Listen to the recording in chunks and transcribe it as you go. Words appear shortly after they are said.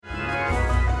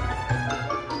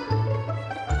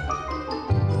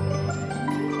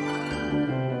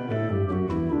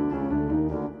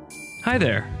Hi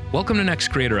there. Welcome to Next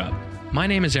Creator Up. My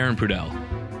name is Aaron Prudell.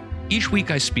 Each week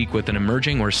I speak with an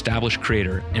emerging or established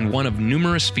creator in one of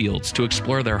numerous fields to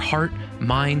explore their heart,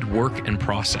 mind, work, and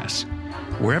process.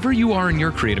 Wherever you are in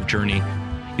your creative journey,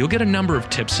 you'll get a number of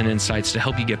tips and insights to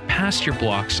help you get past your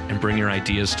blocks and bring your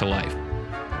ideas to life.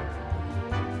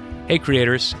 Hey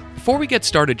creators, before we get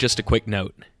started, just a quick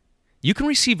note. You can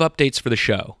receive updates for the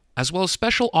show, as well as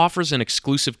special offers and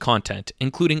exclusive content,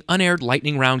 including unaired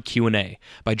lightning round Q&A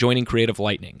by joining Creative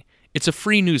Lightning. It's a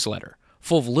free newsletter,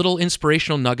 full of little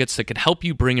inspirational nuggets that could help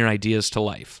you bring your ideas to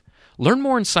life. Learn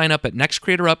more and sign up at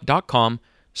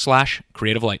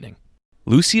nextcreatorup.com/creativelightning.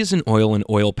 Lucy is an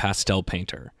oil pastel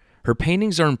painter. Her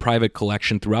paintings are in private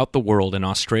collection throughout the world in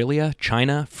Australia,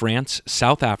 China, France,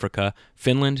 South Africa,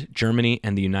 Finland, Germany,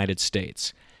 and the United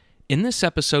States. In this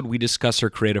episode, we discuss her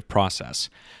creative process,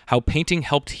 how painting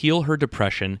helped heal her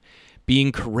depression,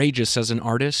 being courageous as an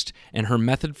artist, and her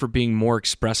method for being more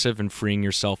expressive and freeing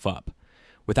yourself up.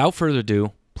 Without further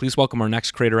ado, please welcome our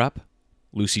next creator up,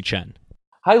 Lucy Chen.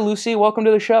 Hi, Lucy. Welcome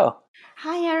to the show.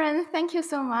 Hi, Aaron. Thank you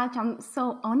so much. I'm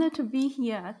so honored to be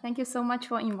here. Thank you so much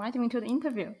for inviting me to the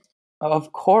interview.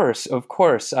 Of course.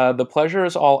 The pleasure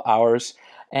is all ours.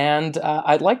 And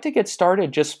I'd like to get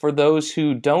started just for those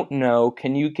who don't know.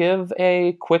 Can you give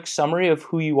a quick summary of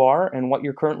who you are and what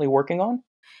you're currently working on?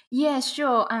 Yeah,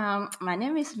 sure. My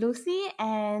name is Lucy,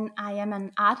 and I am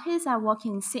an artist. I work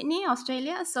in Sydney,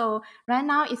 Australia. So right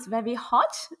now it's very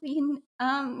hot in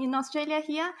Australia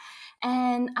here,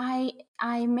 and I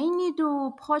mainly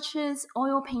do portraits,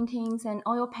 oil paintings, and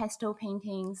oil pastel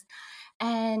paintings.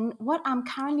 And what I'm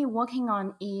currently working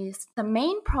on is the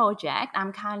main project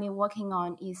I'm currently working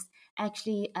on is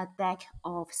actually a deck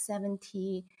of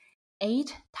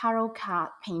 78 tarot card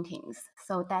paintings.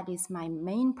 So that is my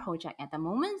main project at the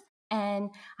moment. And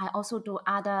I also do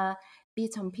other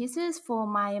bits and pieces for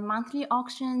my monthly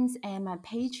auctions and my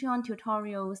Patreon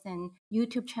tutorials and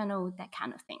YouTube channel, that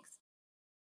kind of things.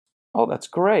 Oh, that's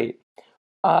great.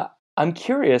 I'm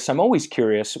curious. I'm always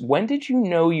curious. When did you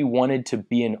know you wanted to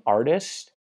be an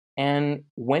artist? And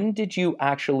when did you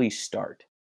actually start?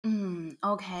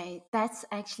 Okay, that's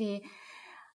actually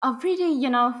a pretty,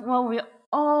 well, we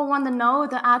all want to know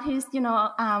the artist,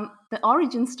 the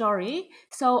origin story.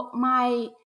 So my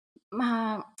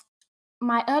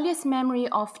my earliest memory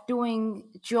of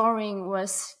doing drawing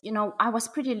was, I was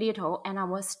pretty little and I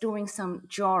was doing some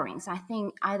drawings. I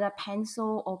think either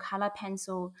pencil or color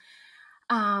pencil.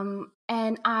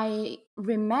 And I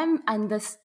remember, and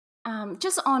this,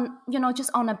 just on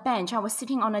a bench, I was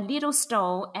sitting on a little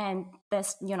stool, and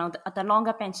there's, the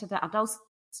longer bench that the adults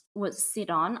would sit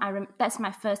on. That's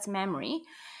my first memory.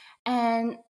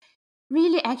 And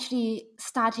really actually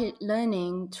started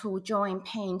learning to draw and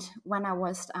paint when I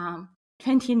was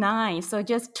 29, so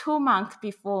just 2 months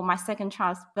before my second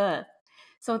child's birth.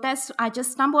 So I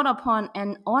just stumbled upon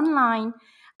an online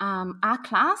art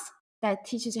class that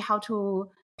teaches you how to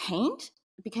paint,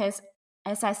 because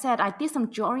as I said, I did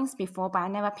some drawings before, but I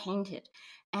never painted.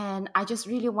 And I just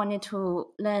really wanted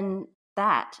to learn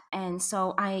that. And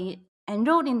so I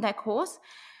enrolled in that course.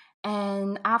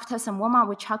 And after some warm-up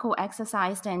with charcoal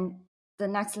exercise, then the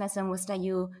next lesson was that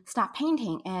you start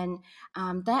painting. And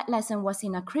that lesson was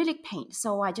in acrylic paint.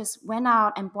 So I just went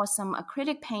out and bought some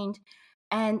acrylic paint.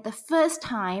 And the first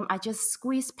time I just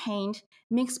squeezed paint,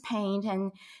 mixed paint,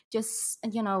 and just,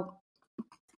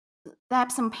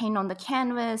 dab some paint on the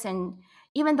canvas. And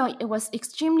even though it was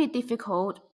extremely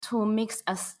difficult to mix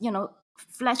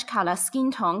flesh color,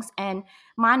 skin tones, and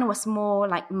mine was more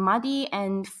like muddy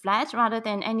and flat rather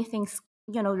than anything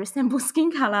resemble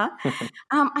skin color.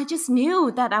 I just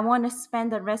knew that I want to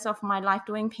spend the rest of my life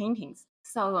doing paintings.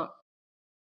 So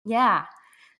yeah,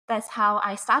 that's how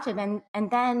I started, and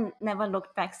then never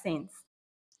looked back since.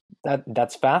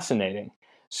 That's fascinating.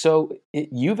 So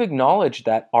you've acknowledged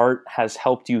that art has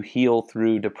helped you heal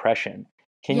through depression.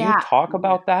 Can you talk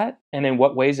about that and in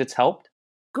what ways it's helped?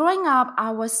 Growing up,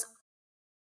 I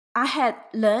had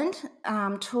learned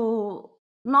to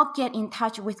not get in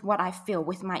touch with what I feel,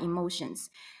 with my emotions.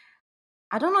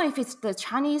 I don't know if it's the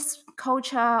Chinese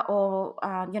culture or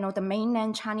the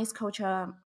mainland Chinese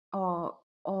culture,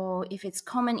 or if it's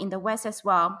common in the West as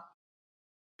well.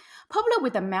 Popular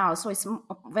with the male, so it's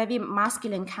very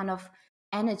masculine kind of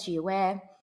energy where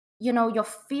your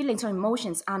feelings or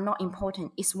emotions are not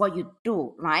important. It's what you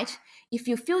do, right? If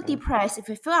you feel depressed, if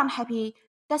you feel unhappy,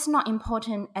 that's not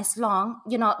important. As long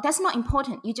that's not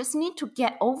important. You just need to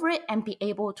get over it and be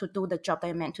able to do the job that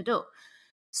you're meant to do.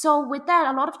 So with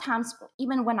that, a lot of times,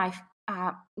 even when I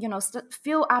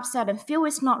feel upset and feel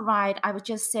it's not right, I would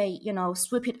just say,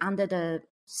 sweep it under the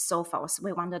sofa or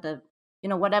sweep under the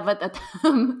whatever the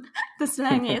term, the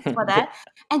slang is for that,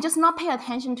 and just not pay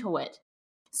attention to it.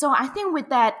 So I think with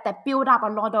that build up a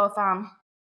lot of I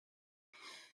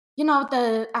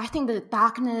think the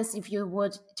darkness, if you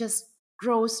would, just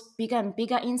grows bigger and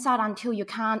bigger inside until you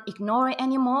can't ignore it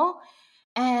anymore.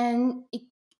 And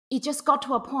it just got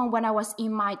to a point when I was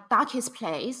in my darkest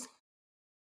place,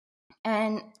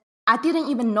 and I didn't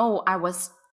even know I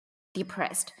was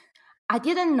depressed. I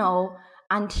didn't know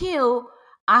until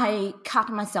I cut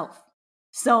myself.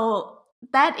 So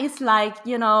that is like,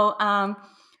 you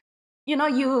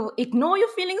ignore your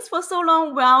feelings for so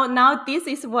long. Well, now this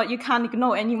is what you can't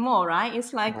ignore anymore, right?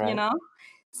 It's like, Right.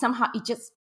 somehow it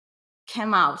just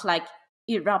came out, like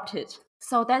erupted.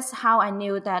 So that's how I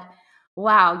knew that,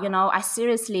 wow, I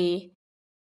seriously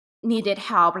needed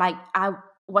help. Like I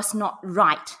was not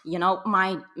right.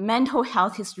 My mental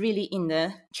health is really in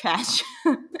the trash.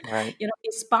 Right.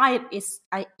 Despite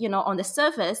on the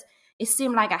surface, it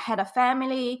seemed like I had a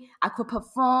family, I could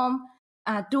perform,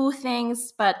 do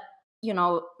things, but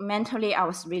mentally I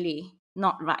was really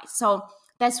not right. So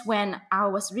that's when I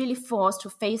was really forced to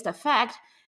face the fact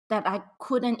that I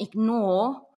couldn't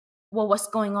ignore what was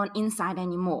going on inside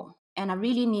anymore, and I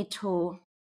really need to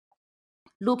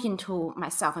look into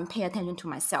myself and pay attention to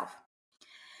myself.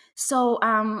 So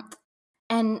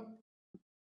and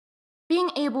being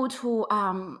able to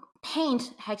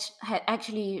paint had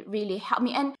actually really helped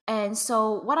me. And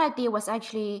so what I did was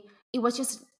actually, it was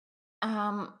just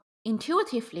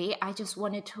intuitively, I just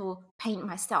wanted to paint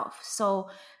myself. So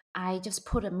I just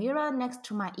put a mirror next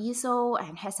to my easel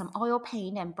and had some oil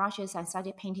paint and brushes and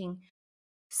started painting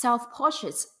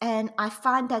self-portraits. And I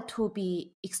find that to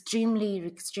be extremely,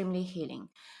 extremely healing.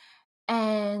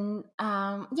 And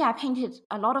I painted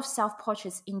a lot of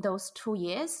self-portraits in those 2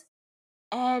 years.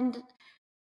 And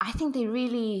I think they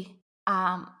really,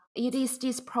 it is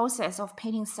this process of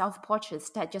painting self-portraits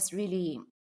that just really,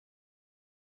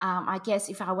 I guess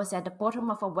if I was at the bottom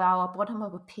of a well or bottom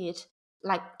of a pit,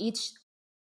 like each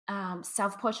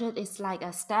self-portrait is like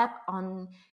a step on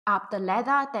up the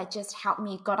ladder that just helped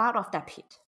me got out of that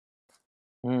pit.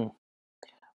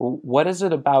 What is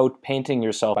it about painting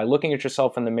yourself, by looking at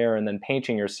yourself in the mirror and then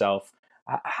painting yourself?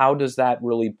 How does that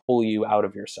really pull you out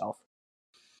of yourself?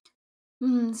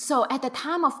 So at the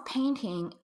time of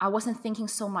painting, I wasn't thinking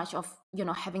so much of,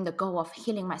 having the goal of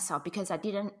healing myself, because I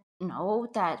didn't know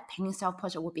that painting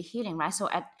self-portrait would be healing, right? So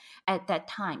at that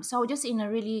time, so I was just in a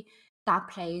really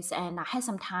dark place, and I had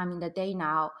some time in the day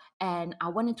now, and I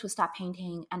wanted to start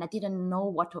painting, and I didn't know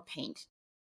what to paint.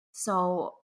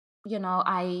 So,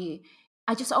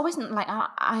 I just always like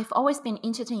I've always been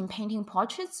interested in painting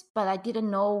portraits, but I didn't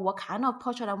know what kind of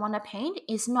portrait I want to paint.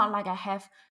 It's not like I have,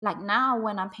 like now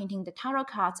when I'm painting the tarot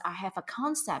cards, I have a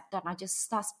concept that I just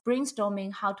start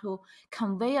brainstorming how to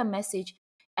convey a message.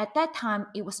 At that time,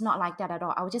 it was not like that at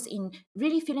all. I was just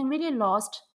feeling really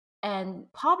lost, and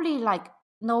probably like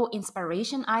no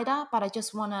inspiration either. But I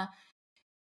just want to,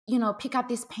 pick up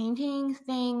this painting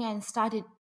thing and started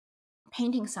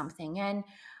painting something. And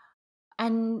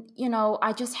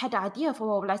I just had the idea for,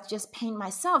 well, let's just paint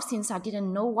myself, since I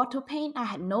didn't know what to paint. I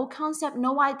had no concept,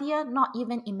 no idea, not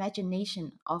even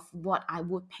imagination of what I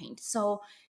would paint. So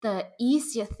the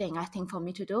easier thing I think for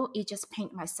me to do is just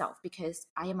paint myself, because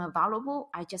I am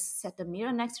available. I just set the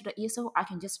mirror next to the easel, I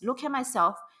can just look at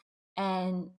myself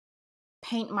and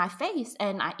paint my face.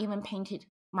 And I even painted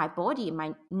my body,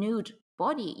 my nude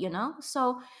body,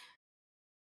 so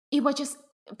it was just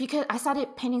because I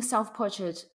started painting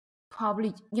self-portrait,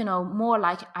 probably, more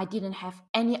like I didn't have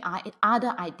any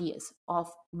other ideas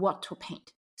of what to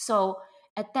paint. So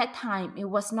at that time, it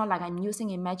was not like I'm using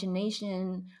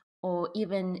imagination or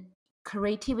even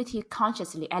creativity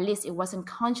consciously. At least it wasn't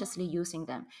consciously using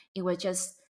them. It was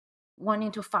just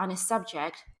wanting to find a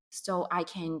subject so I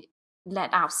can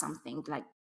let out something, like,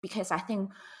 because I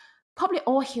think probably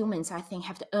all humans, I think,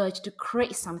 have the urge to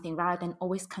create something rather than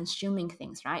always consuming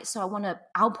things, right? So I want to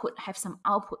have some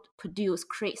output, produce,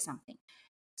 create something.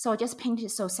 So I just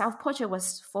painted. So self-portrait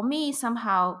was, for me,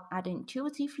 somehow either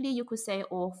intuitively, you could say,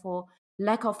 or for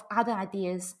lack of other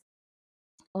ideas,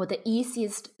 or the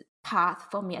easiest path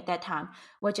for me at that time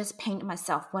was just paint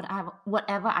myself,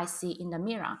 whatever I see in the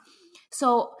mirror.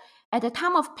 So at the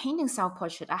time of painting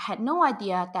self-portrait, I had no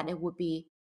idea that it would be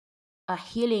a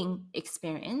healing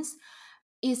experience.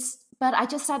 But I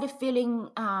just started feeling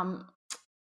I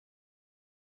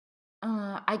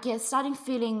guess starting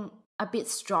feeling a bit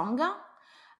stronger,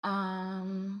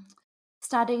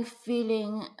 starting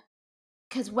feeling,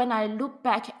 because when I look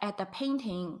back at the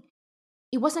painting,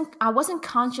 I wasn't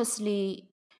consciously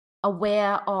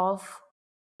aware of,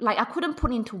 like, I couldn't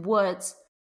put into words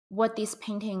what this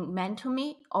painting meant to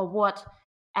me, or what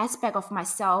aspect of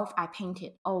myself I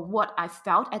painted, or what I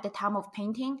felt at the time of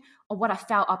painting, or what I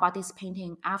felt about this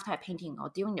painting after I painting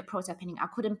or during the process of painting. I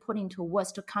couldn't put into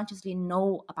words to consciously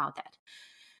know about that.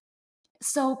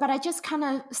 So, but I just kind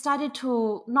of started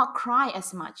to not cry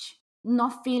as much,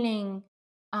 not feeling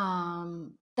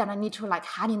that I need to like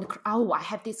hide in the oh, I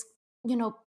have this,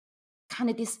 kind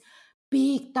of this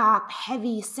big, dark,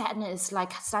 heavy sadness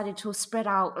like started to spread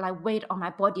out like weight on my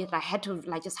body that I had to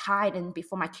like just hide and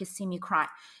before my kids see me cry.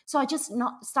 So I just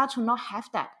not start to not have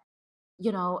that,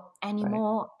 Right.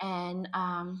 anymore. And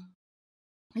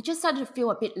I just started to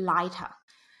feel a bit lighter.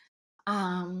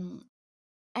 Um,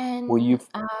 Well, and you've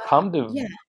come to yeah.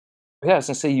 Yeah, I was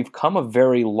gonna say you've come a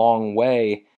very long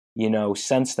way,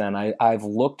 since then. I've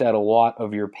looked at a lot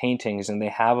of your paintings and they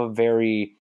have a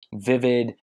very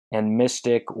vivid and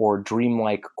mystic or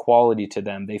dreamlike quality to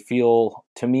them. They feel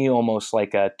to me almost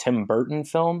like a Tim Burton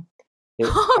film. It,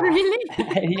 Oh,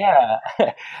 really? yeah,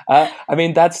 I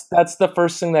mean that's the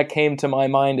first thing that came to my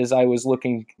mind as I was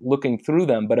looking through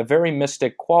them. But a very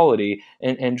mystic quality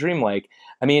and dreamlike.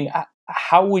 I mean,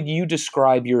 how would you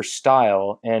describe your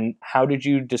style, and how did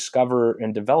you discover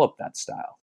and develop that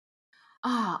style?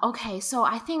 Okay. So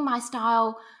I think my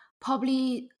style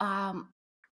probably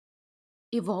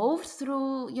evolved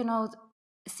through,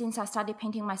 since I started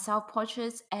painting my self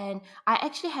portraits. And I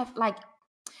actually have like,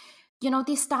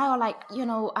 this style, like,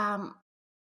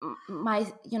 my,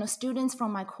 students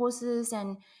from my courses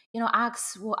and, will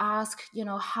ask,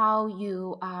 how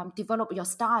you develop your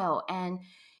style. And,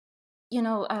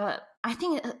 I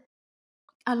think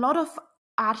a lot of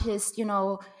artists,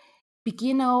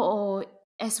 beginner or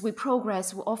as we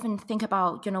progress, we often think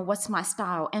about, what's my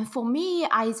style. And for me,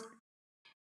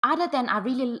 other than I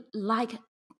really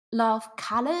love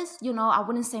colors, I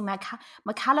wouldn't say my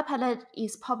color palette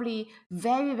is probably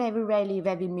very, very rarely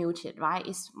very muted, right?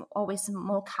 It's always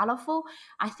more colorful.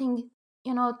 I think,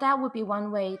 that would be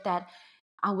one way that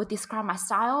I would describe my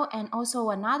style. And also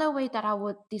another way that I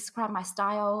would describe my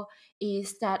style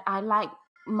is that I like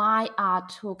my art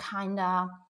to kind of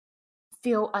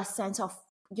feel a sense of,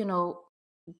 you know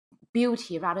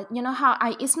beauty, rather, how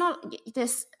I it's not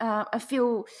this I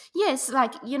feel, yes,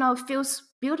 like, feels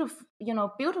beautiful,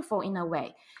 beautiful in a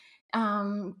way.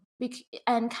 And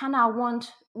kind of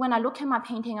want, when I look at my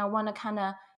painting, I want to kind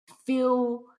of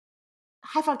feel,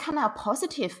 have a kind of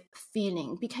positive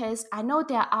feeling, because I know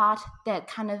there are art that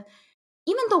kind of,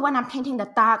 even though when I'm painting the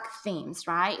dark themes,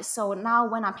 right? So now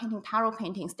when I'm painting tarot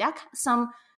paintings, there are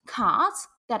some cards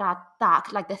that are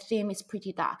dark, like the theme is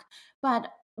pretty dark.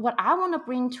 But what I want to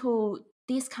bring to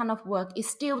this kind of work is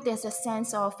still there's a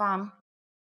sense of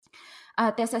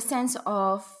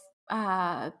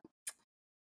uh,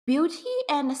 beauty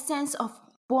and a sense of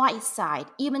bright side,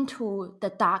 even to the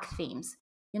dark themes.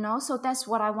 So that's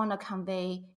what I want to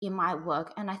convey in my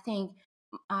work. And I think,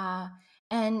 uh,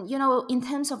 and in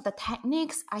terms of the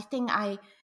techniques, I think I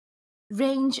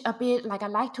range a bit. Like I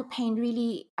like to paint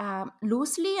really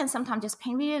loosely, and sometimes just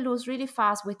paint really loose, really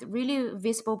fast with really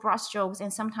visible brush strokes,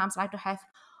 and sometimes I like to have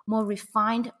more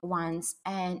refined ones.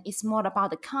 And it's more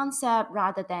about the concept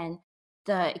rather than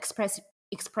the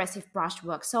expressive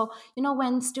brushwork. So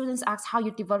when students ask how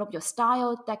you develop your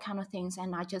style, that kind of things,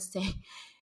 and I just say,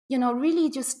 really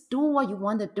just do what you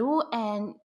want to do,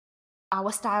 and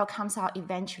our style comes out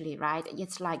eventually, right?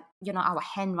 It's like, our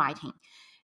handwriting.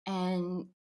 And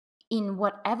in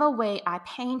whatever way I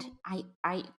paint,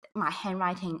 I my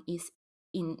handwriting is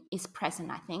present,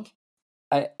 I think.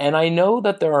 And I know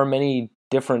that there are many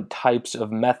different types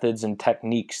of methods and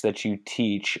techniques that you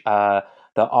teach.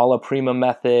 The alla prima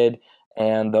method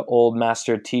and the old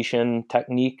master Titian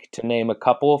technique, to name a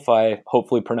couple, if I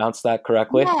hopefully pronounced that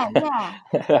correctly. Yeah,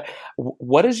 yeah.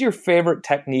 What is your favorite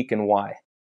technique and why?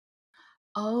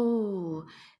 Oh,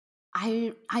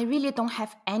 I really don't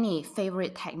have any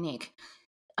favorite technique.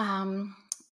 Um,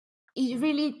 it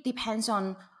really depends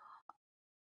on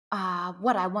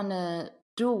what I want to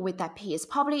do with that piece.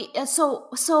 Probably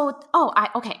So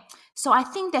I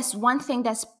think there's one thing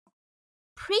that's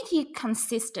pretty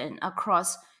consistent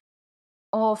across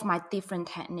all of my different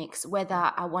techniques,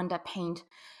 whether I want to paint,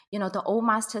 the old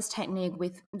masters technique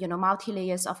with, multi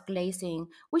layers of glazing,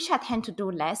 which I tend to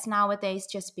do less nowadays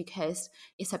just because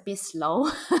it's a bit slow.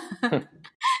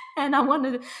 And I want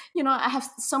to, I have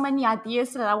so many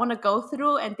ideas that I want to go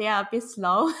through, and they are a bit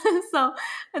slow. So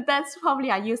that's probably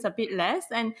I use a bit less.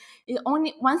 And it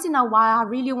only once in a while, I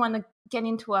really want to get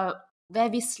into a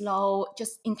very slow,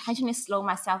 just intentionally slow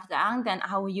myself down, then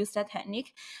I will use that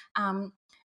technique. Um,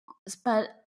 but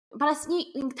I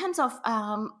see in terms of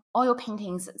oil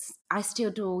paintings, I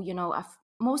still do,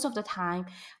 most of the time,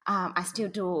 I still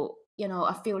do,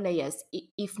 a few layers,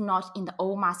 if not in the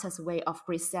old master's way of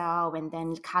griselle and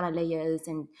then color layers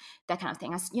and that kind of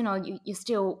thing. As you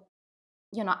still,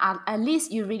 at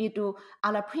least you really do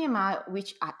alla prima,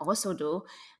 which I also do.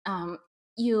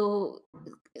 You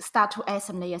start to add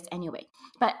some layers anyway.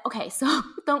 But okay, so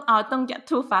don't get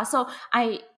too far. So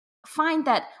I find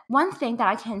that one thing that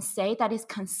I can say that is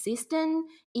consistent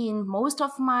in most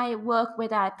of my work,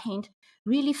 whether I paint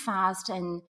really fast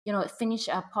and finish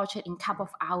a portrait in a couple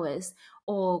of hours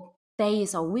or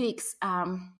days or weeks,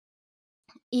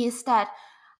 is that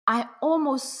I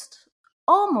almost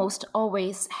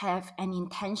always have an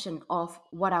intention of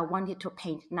what I wanted to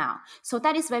paint now. So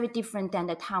that is very different than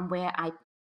the time where I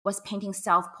was painting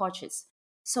self-portraits.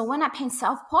 So when I paint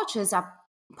self-portraits, I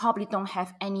probably don't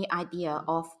have any idea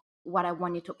of what I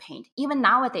wanted to paint. Even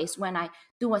nowadays, when I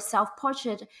do a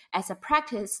self-portrait as a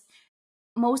practice,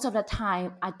 most of the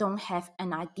time I don't have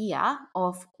an idea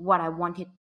of what I wanted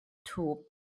to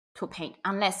paint,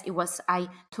 unless it was I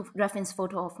took reference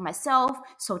photo of myself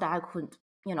so that I could,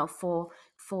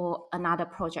 for another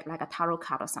project like a tarot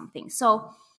card or something.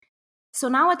 So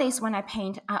nowadays when I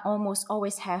paint, I almost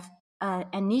always have an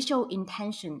initial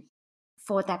intention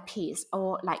for that piece,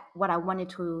 or like what I wanted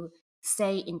to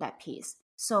say in that piece.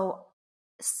 So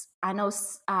I know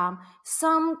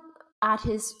some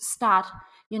artists start,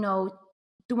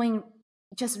 doing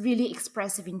just really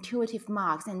expressive, intuitive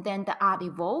marks, and then the art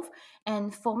evolve.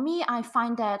 And for me, I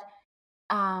find that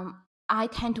I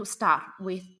tend to start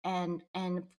with an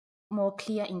more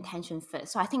clear intention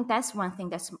first. So I think that's one thing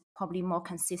that's probably more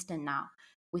consistent now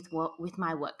with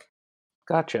my work.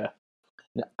 Gotcha.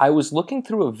 I was looking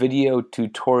through a video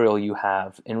tutorial you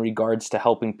have in regards to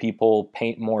helping people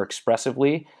paint more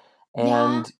expressively,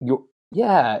 Yeah. and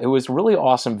yeah, it was a really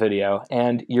awesome video.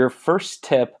 And your first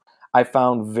tip I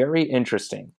found very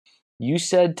interesting. You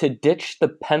said to ditch the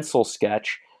pencil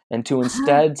sketch and to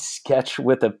instead sketch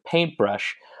with a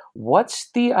paintbrush.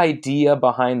 What's the idea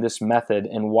behind this method,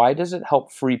 and why does it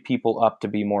help free people up to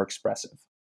be more expressive?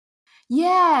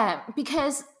 Yeah,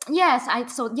 because yes,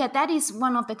 that is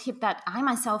one of the tips that I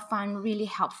myself find really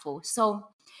helpful. So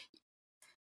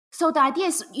the idea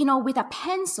is, with a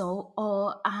pencil,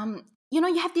 or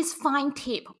you have this fine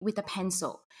tip with a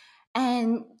pencil,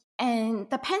 and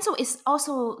the pencil is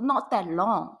also not that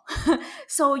long.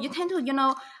 So you tend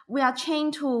to, we are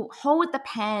trained to hold the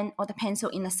pen or the pencil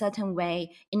in a certain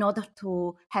way in order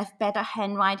to have better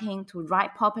handwriting, to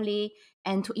write properly,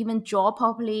 and to even draw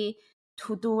properly,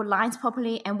 to do lines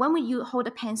properly. And when you hold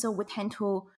a pencil, we tend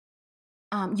to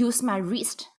use my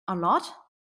wrist a lot,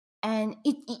 and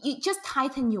it just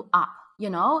tighten you up,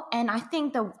 and I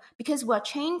think that because we're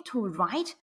trained to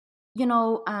write,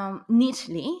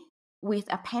 neatly with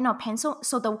a pen or pencil,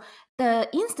 so the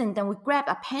instant that we grab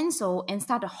a pencil and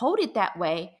start to hold it that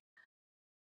way,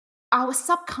 our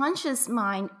subconscious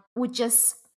mind would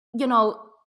just,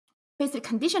 basically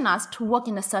condition us to work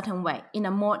in a certain way, in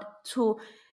a more to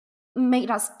make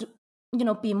us,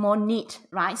 be more neat,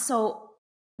 right? So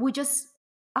we just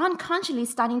unconsciously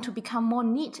starting to become more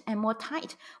neat and more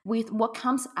tight with what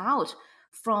comes out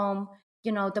from,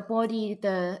 the body,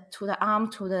 to the arm,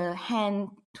 to the hand,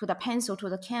 to the pencil, to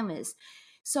the canvas.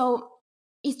 So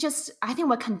it's just, I think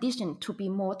we're conditioned to be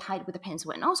more tight with the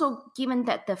pencil. And also, given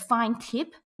that the fine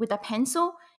tip with a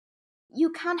pencil,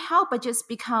 you can't help but just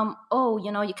become,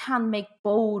 you can't make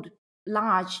bold,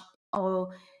 large, or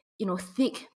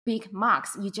thick, big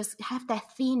marks. You just have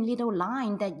that thin little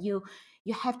line that you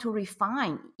have to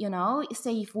refine.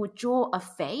 Say if we draw a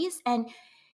face, and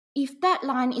if that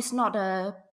line is not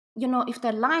if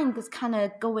the line is kind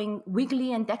of going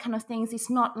wiggly and that kind of things, it's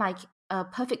not like a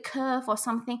perfect curve or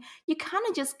something, you kind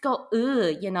of just go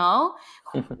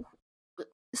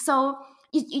so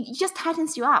it just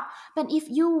tightens you up. But if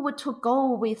you were to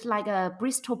go with like a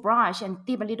Bristol brush and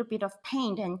dip a little bit of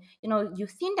paint, and you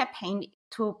thin that paint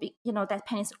to be, that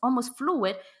paint is almost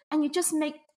fluid, and you just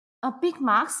make a big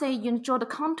mark, say you draw the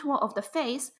contour of the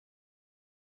face,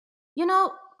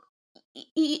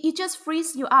 it just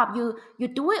frees you up. You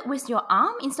do it with your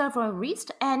arm instead of a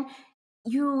wrist, and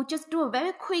you just do a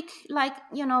very quick, like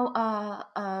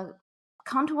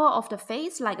contour of the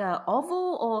face, like a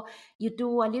oval, or you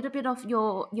do a little bit of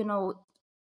your,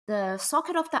 the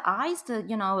socket of the eyes, a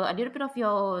little bit of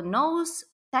your nose,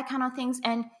 that kind of things,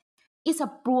 and it's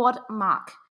a broad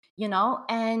mark,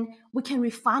 and we can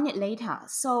refine it later.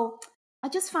 So I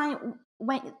just find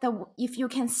if you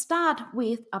can start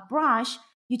with a brush,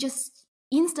 you just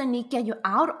instantly get you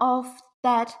out of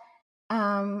that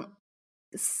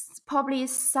probably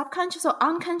subconscious or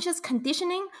unconscious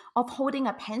conditioning of holding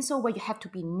a pencil where you have to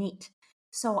be neat.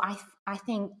 So I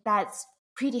think that's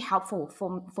pretty helpful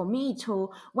for me to,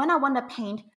 when I want to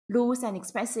paint loose and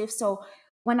expressive. So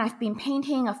when I've been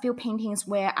painting a few paintings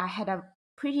where I had a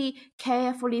pretty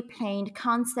carefully planned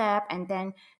concept and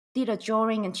then did a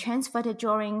drawing and transferred the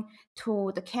drawing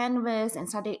to the canvas and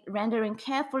started rendering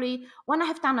carefully. When I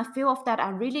have done a few of that, I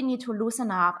really need to loosen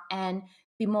up and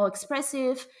be more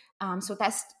expressive. So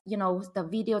that's, the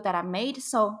video that I made.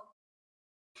 So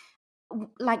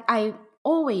like I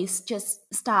always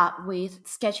just start with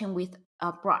sketching with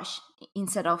a brush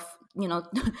instead of,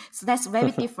 so that's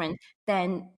very different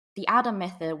than the other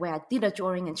method where I did a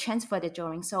drawing and transfer the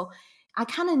drawing. So I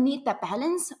kind of need the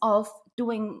balance of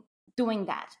doing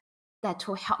that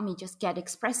to help me just get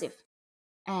expressive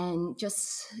and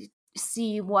just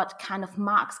see what kind of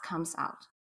marks comes out.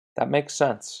 That makes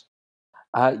sense.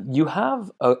 You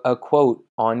have a quote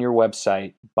on your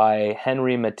website by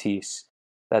Henry Matisse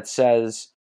that says,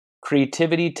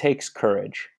 "Creativity takes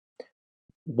courage."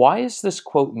 Why is this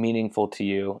quote meaningful to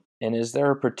you? And is there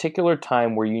a particular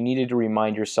time where you needed to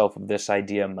remind yourself of this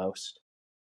idea most?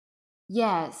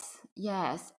 Yes.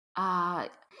 I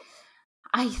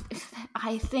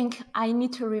I think I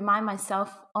need to remind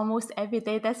myself almost every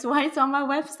day. That's why it's on my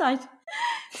website.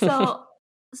 So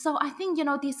so I think,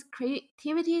 this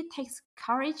creativity takes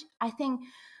courage. I think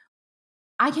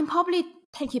I can probably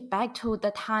take it back to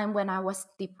the time when I was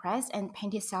depressed and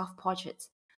painted self-portraits.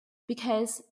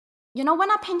 Because,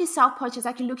 when I painted self-portraits,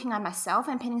 actually looking at myself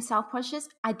and painting self-portraits,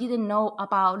 I didn't know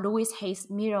about Louise Hay's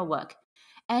mirror work.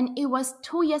 And it was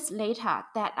 2 years later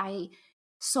that I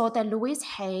saw that Louise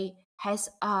Hay has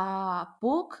a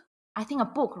book, I think a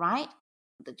book, right?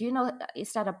 Do you know,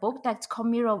 is that a book that's called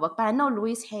Mirror Work? But I know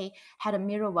Louise Hay had a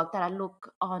mirror work that I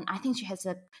look on. I think she has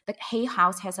the Hay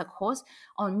House has a course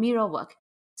on mirror work.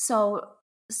 So,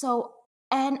 so,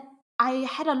 and I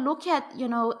had a look at,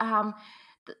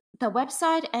 the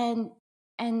website and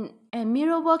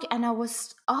mirror work, and I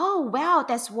was, oh wow,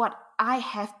 that's what I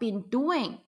have been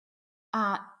doing.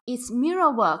 It's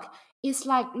mirror work. It's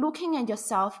like looking at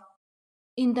yourself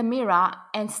in the mirror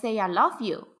and say I love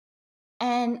you.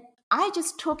 And I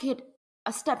just took it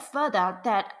a step further,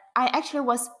 that I actually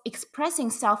was expressing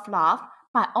self-love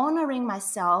by honoring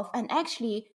myself and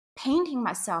actually painting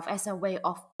myself as a way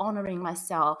of honoring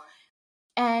myself.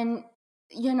 And,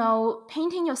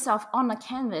 painting yourself on a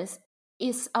canvas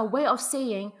is a way of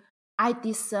saying, I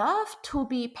deserve to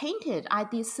be painted. I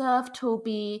deserve to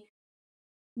be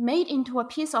made into a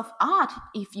piece of art,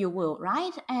 if you will,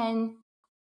 right? And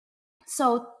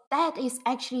so that is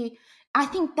actually, I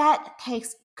think that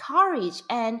takes courage.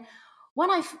 And when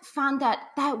I found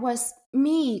that was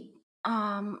me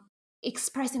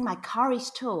expressing my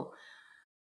courage too.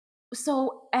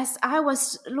 So as I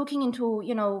was looking into,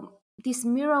 this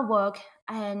mirror work,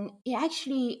 and it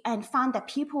actually, and found that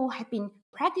people have been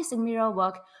practicing mirror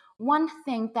work, one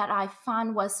thing that I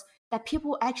found was that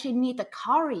people actually need the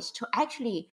courage to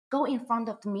actually go in front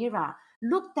of the mirror,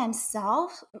 look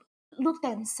themselves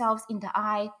in the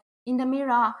eye in the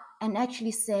mirror and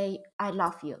actually say, I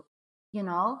love you.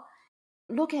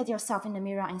 Look at yourself in the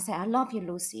mirror and say, I love you,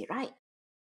 Lucy, right?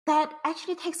 That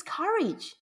actually takes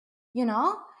courage, you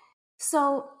know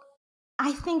so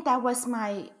I think that was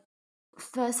my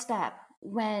first step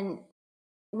when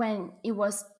it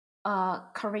was a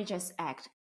courageous act,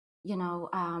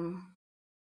 and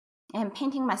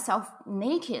painting myself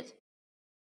naked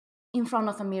in front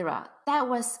of a mirror. That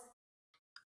was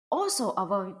also a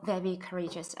very, very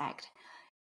courageous act.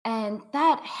 And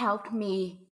that helped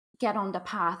me get on the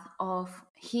path of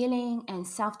healing and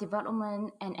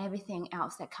self-development and everything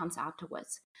else that comes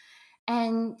afterwards.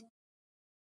 And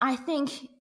I think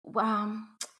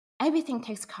everything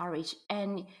takes courage,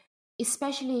 and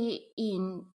especially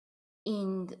in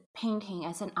painting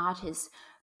as an artist,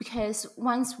 because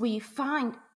once we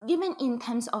find, even in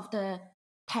terms of the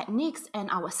techniques and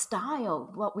our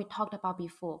style, what we talked about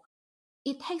before,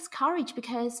 it takes courage,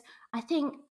 because I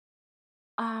think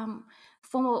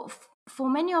for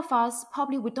many of us,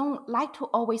 probably we don't like to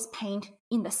always paint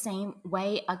in the same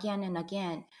way again and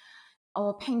again,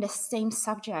 or paint the same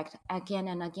subject again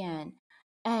and again.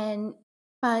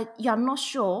 But you're not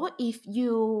sure if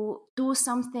you do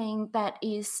something that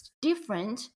is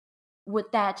different,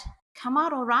 would that come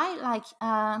out all right? Like,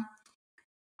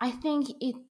 I think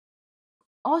it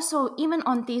also, even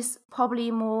on this probably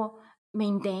more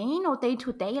mundane or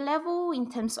day-to-day level, in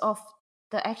terms of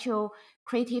the actual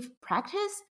creative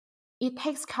practice, it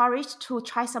takes courage to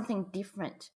try something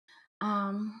different,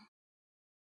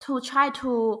 to try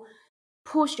to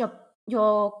push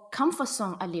your comfort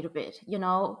zone a little bit,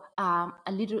 a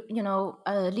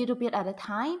little bit at a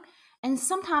time. And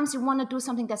sometimes you want to do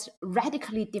something that's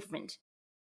radically different.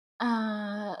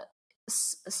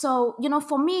 so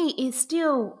for me, it's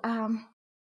still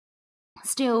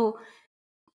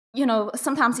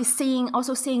sometimes it's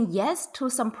saying yes to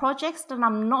some projects that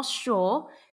I'm not sure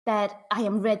that I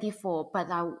am ready for, but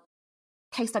I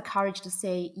takes the courage to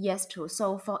say yes to.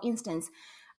 So, for instance,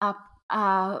 uh,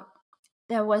 uh,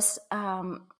 there was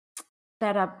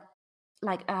that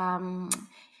like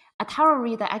a tarot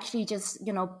reader actually just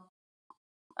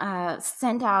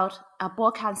sent out a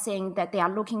broadcast saying that they are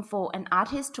looking for an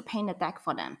artist to paint a deck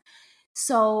for them.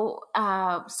 So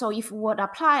if would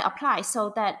apply,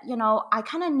 so that I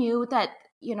kind of knew that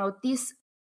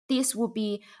this would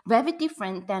be very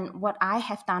different than what I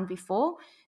have done before.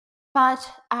 But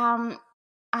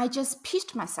I just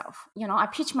pitched myself. I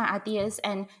pitched my ideas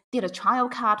and did a trial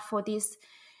card for this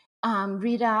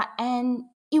reader, and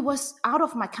it was out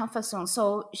of my comfort zone.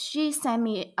 So she sent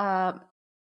me a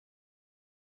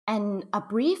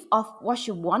brief of what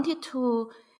she wanted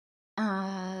to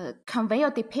convey or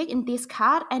depict in this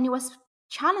card, and it was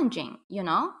challenging,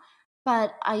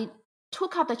 but I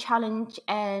took up the challenge,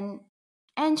 and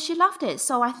she loved it.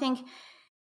 So I think,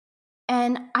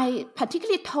 and I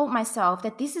particularly told myself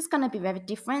that this is going to be very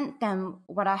different than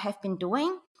what I have been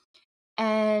doing,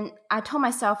 and I told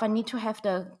myself I need to have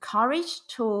the courage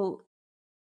to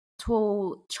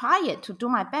try it, to do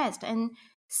my best and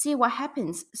see what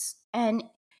happens, and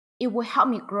it will help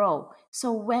me grow.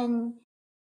 So when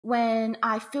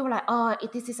I feel like,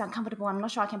 this is uncomfortable, I'm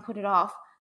not sure I can put it off,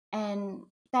 and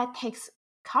that takes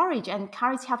courage, and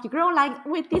courage helps you grow. Like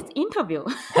with this interview,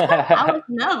 I was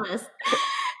nervous,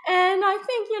 and I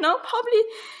think probably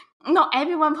not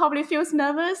everyone probably feels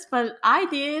nervous, but I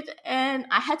did, and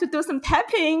I had to do some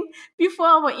tapping before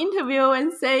our interview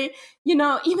and say,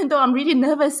 even though I'm really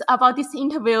nervous about this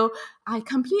interview, I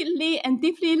completely and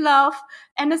deeply love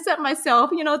and accept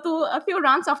myself, do a few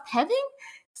rounds of tapping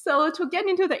so to get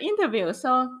into the interview.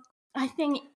 So I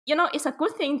think, it's a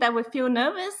good thing that we feel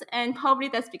nervous, and probably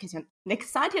that's because you're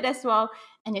excited as well,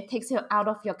 and it takes you out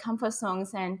of your comfort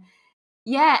zones. And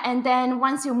yeah, and then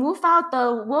once you move out,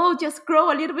 the world just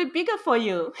grow a little bit bigger for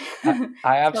you. I So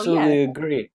yeah. absolutely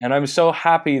agree. And I'm so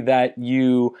happy that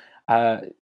you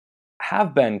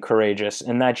have been courageous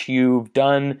and that you've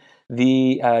done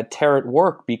the tarot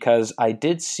work, because I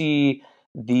did see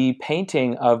the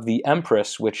painting of the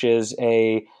Empress, which is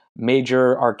a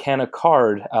major arcana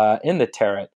card in the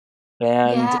tarot.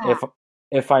 And Yeah.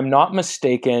 if I'm not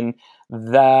mistaken,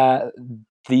 that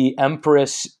the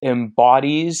Empress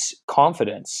embodies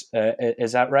confidence.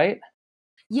 Is that right?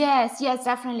 Yes,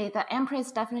 definitely. The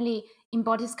Empress definitely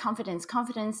embodies confidence.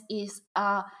 Confidence is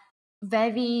a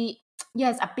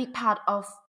big part of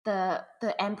the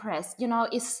Empress.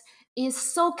 Is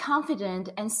so confident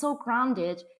and so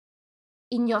grounded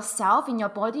in yourself, in your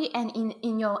body, and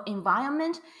in your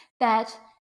environment, that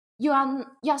you're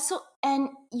so, and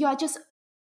you're just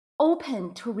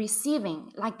open to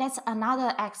receiving. Like that's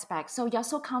another aspect. So you're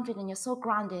so confident, you're so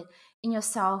grounded in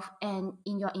yourself and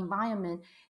in your environment,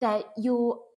 that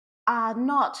you are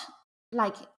not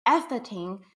like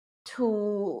efforting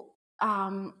to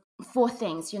for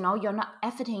things, you're not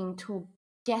efforting to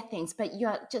get things, but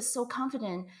you're just so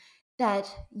confident that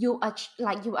you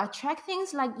attract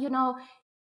things. Like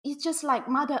it's just like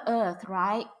Mother Earth,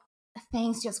 right?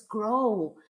 Things just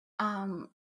grow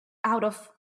out of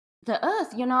the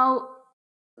earth.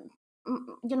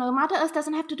 Mother Earth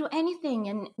doesn't have to do anything,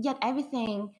 and yet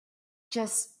everything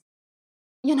just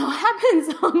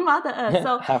happens on Mother Earth.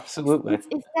 So Absolutely.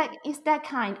 it's that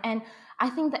kind. And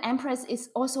I think the Empress is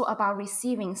also about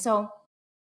receiving. So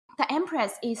the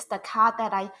Empress is the card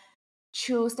that I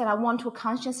choose, that I want to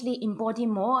consciously embody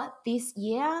more this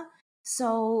year.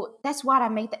 So that's why I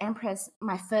made the Empress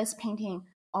my first painting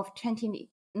of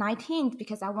 2019,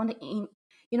 because I want to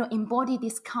embody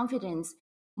this confidence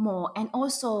more, and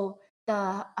also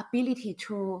the ability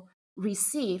to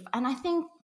receive. And I think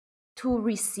to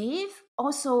receive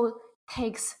also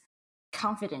takes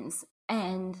confidence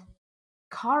and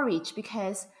courage,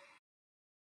 because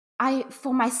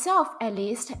for myself at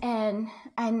least, and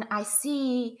I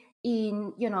see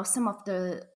in some of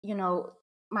the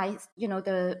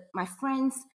my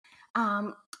friends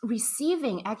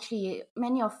receiving. Actually,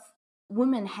 many of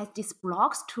women has these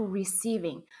blocks to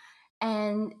receiving,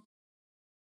 and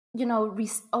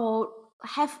or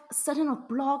have certain of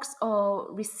blocks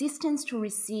or resistance to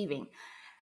receiving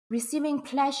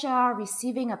pleasure,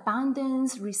 receiving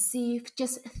abundance, receive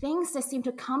just things that seem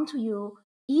to come to you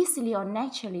easily or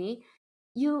naturally.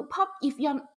 If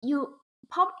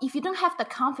you don't have the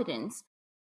confidence,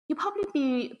 you probably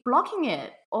be blocking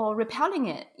it or repelling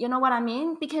it. You know what I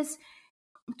mean? Because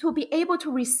to be able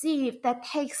to receive, that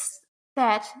takes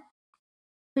that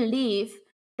belief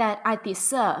that I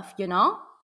deserve,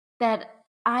 that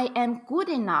I am good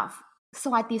enough,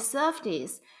 so I deserve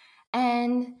this.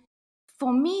 And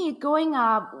for me, growing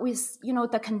up with,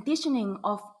 the conditioning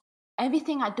of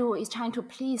everything I do is trying to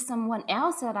please someone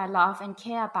else that I love and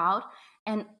care about,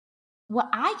 and what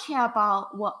I care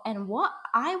about, what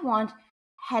I want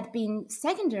had been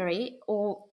secondary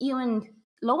or even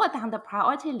lower down the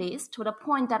priority list, to the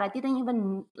point that I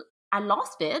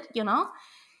lost it,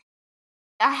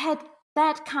 I had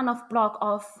that kind of block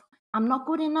of, I'm not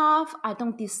good enough, I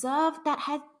don't deserve that.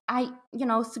 Had I,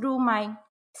 through my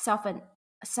self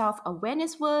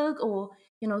awareness work, or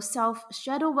self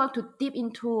shadow work, to dip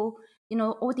into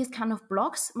all these kind of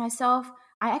blocks myself,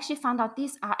 I actually found out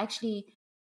these are actually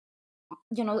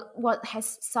what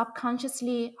has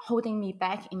subconsciously holding me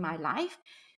back in my life.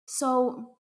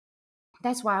 So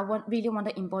that's why really want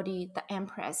to embody the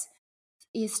Empress,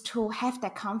 is to have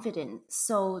that confidence,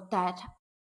 so that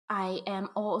I am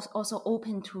also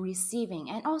open to receiving,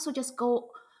 and also just go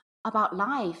about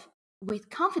life with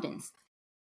confidence.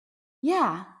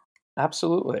 Yeah.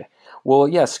 Absolutely. Well,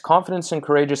 yes, confidence and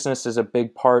courageousness is a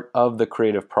big part of the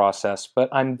creative process, but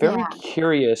I'm very Yeah.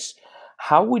 curious,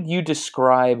 how would you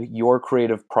describe your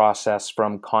creative process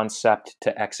from concept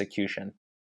to execution?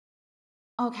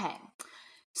 Okay.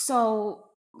 So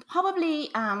probably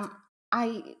I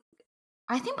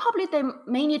I think probably there are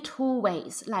mainly two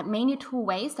ways,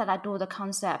 that I do the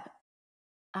concept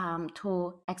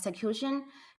to execution,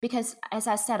 because as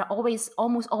I said, I almost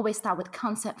always start with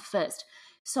concept first.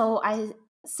 So I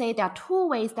say there are two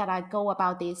ways that I go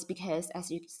about this, because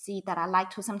as you see that I like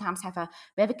to sometimes have a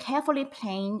very carefully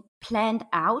planned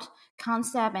out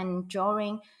concept and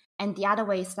drawing, and the other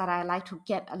way is that I like to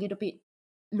get a little bit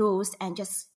loose and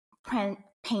just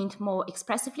paint more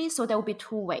expressively. So there will be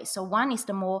two ways. So one is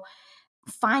the more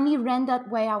finely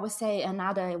rendered way, I would say.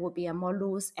 Another would be a more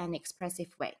loose and expressive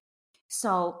way.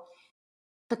 So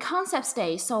the concept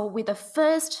stage. So with the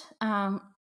first I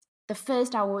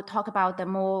will talk about the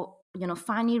more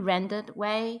finely rendered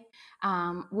way.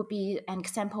 Would be an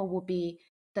example would be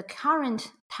the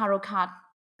current tarot card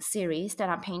series that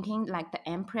I'm painting, like the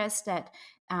Empress that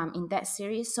in that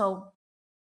series. So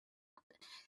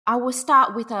I will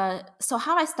start with so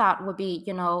how I start would be,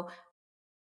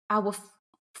 I will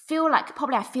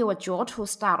I feel a draw to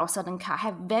start or certain card,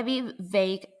 have very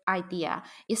vague idea.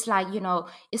 It's like,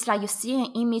 it's like you see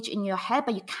an image in your head,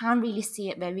 but you can't really see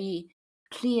it very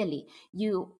clearly.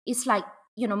 It's like,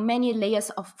 many layers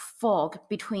of fog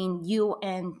between you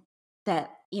and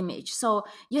that image. So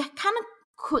you kind of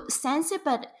could sense it,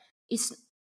 but it's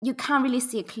you can't really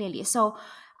see it clearly. So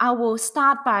I will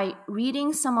start by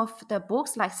reading some of the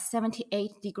books, like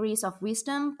 78 Degrees of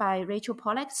Wisdom by Rachel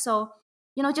Pollack. So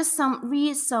just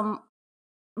research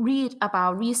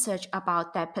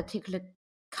about that particular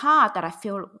card that I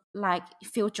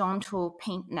feel drawn to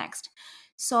paint next.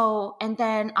 So, and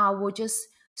then I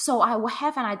will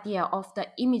have an idea of the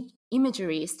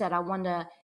imageries that I want to,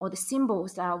 or the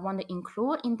symbols that I want to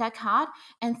include in that card.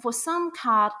 And for some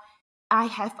card, I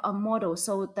have a model.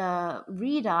 So the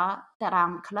reader that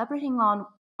I'm collaborating on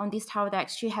this tarot deck,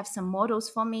 she have some models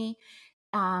for me.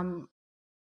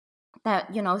 That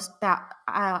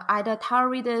either tarot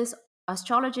readers,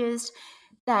 astrologists,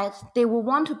 that they will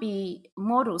want to be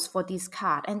models for this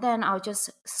card, and then I'll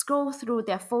just scroll through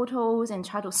their photos and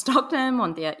try to stalk them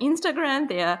on their Instagram,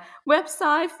 their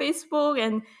website, Facebook,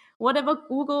 and whatever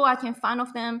Google I can find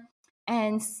of them.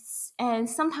 And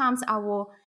sometimes I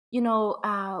will,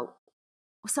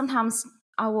 sometimes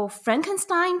I will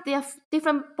Frankenstein their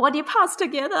different body parts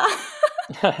together.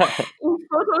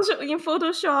 In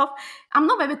Photoshop. I'm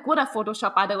not very good at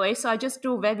Photoshop, by the way, so I just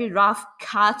do very rough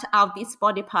cut out this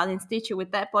body part and stitch it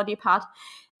with that body part,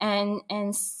 and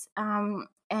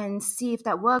see if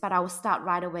that works. But I will start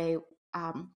right away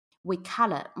with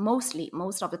color. Most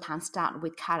of the time, start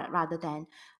with color rather than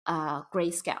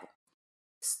grayscale.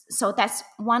 So that's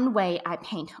one way I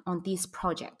paint on this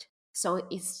project. So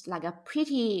it's like a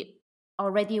pretty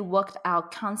already worked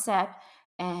out concept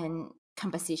and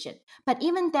composition. But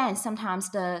even then, sometimes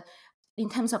in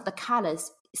terms of the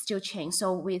colors still change.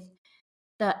 So with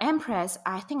the Empress,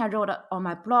 I think I wrote on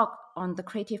my blog on the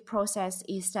creative process,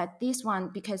 is that this one,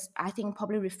 because I think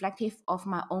probably reflective of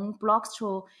my own blogs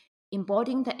to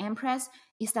embodying the Empress,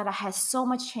 is that I had so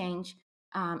much change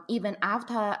even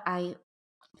after I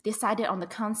decided on the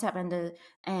concept and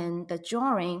the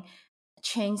drawing,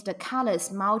 changed the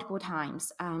colors multiple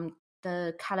times.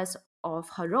 The colors of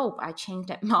her robe, I changed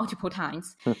that multiple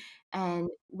times, and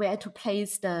where to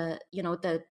place the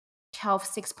 12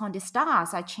 6-pointed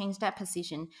stars, I changed that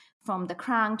position from the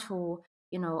crown to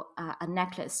a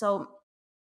necklace. So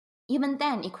even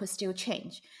then it could still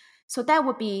change. So that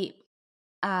would be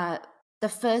the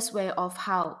first way of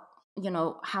how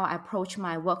I approach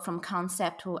my work from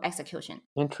concept to execution.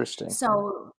 Interesting.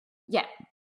 So yeah.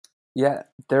 Yeah,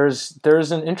 there's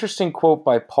an interesting quote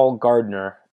by Paul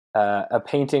Gardner. A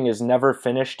painting is never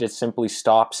finished; it simply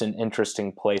stops in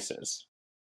interesting places.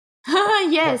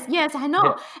 Yes, I know.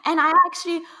 Yeah. And I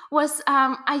actually was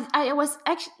I was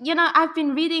actually, I've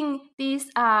been reading this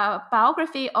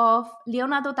biography of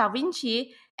Leonardo da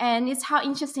Vinci, and it's how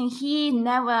interesting he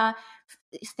never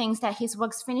thinks that his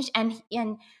work's finished.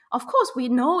 And of course we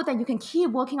know that you can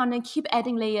keep working on it, keep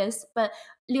adding layers, but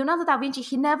Leonardo da Vinci,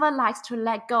 he never likes to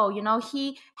let go.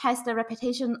 He has the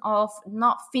reputation of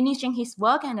not finishing his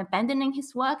work and abandoning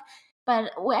his work.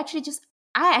 But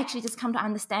I actually just come to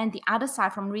understand the other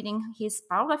side from reading his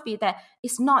biography, that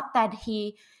it's not that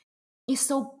he is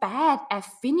so bad at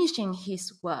finishing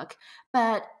his work,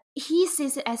 but he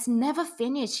sees it as never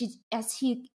finished. As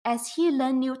he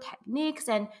learned new techniques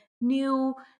and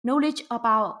new knowledge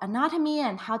about anatomy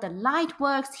and how the light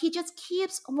works, he just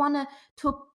keeps wanting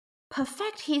to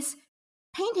perfect his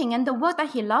painting, and the work that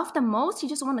he loved the most, he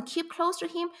just want to keep close to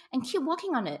him and keep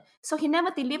working on it. So he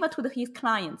never delivered to his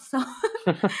clients. So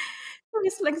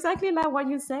it's exactly like what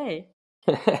you say.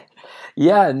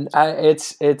 Yeah, and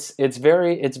it's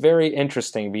very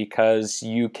interesting because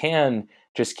you can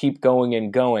just keep going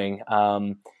and going.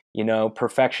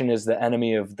 Perfection is the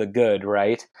enemy of the good,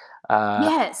 right?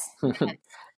 Yes.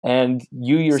 And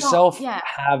you So yourself yeah.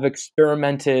 have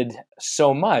experimented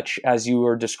so much, as you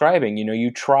were describing. You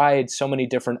tried so many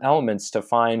different elements to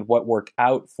find what worked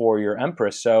out for your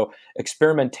Empress. So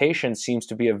experimentation seems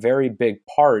to be a very big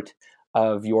part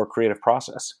of your creative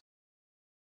process.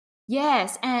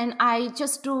 Yes, and I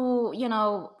just do,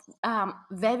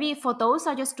 for those,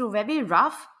 I just do very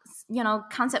rough,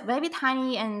 concept, very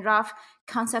tiny and rough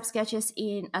concept sketches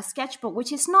in a sketchbook,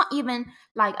 which is not even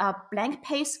like a blank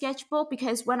page sketchbook,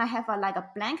 because when I have a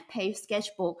blank page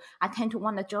sketchbook, I tend to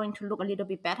want the drawing to look a little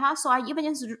bit better. So I even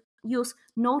just use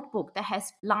notebook that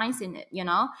has lines in it,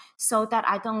 so that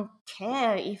I don't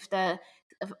care if the,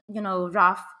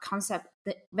 rough concept,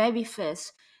 the very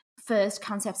first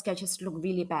concept sketches look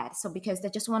really bad. So because they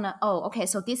just want to, okay,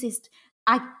 so this is,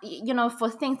 for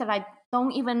things that I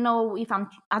don't even know if I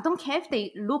don't care if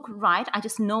they look right. I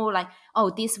just know like,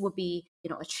 this would be,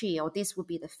 a tree, or this would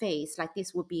be the face, like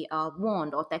this would be a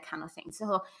wand, or that kind of thing.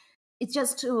 So it's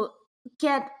just to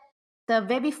get the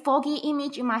very foggy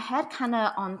image in my head kind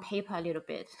of on paper a little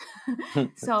bit.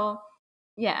 So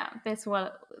yeah, that's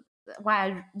why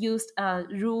I used a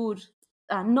ruled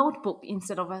notebook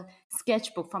instead of a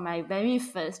sketchbook for my very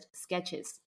first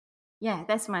sketches. Yeah,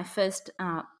 that's my first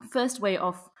way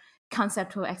of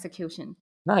conceptual execution.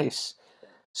 Nice.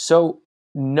 So,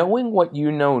 knowing what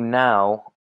you know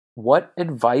now, what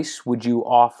advice would you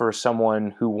offer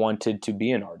someone who wanted to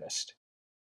be an artist?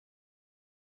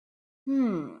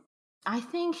 I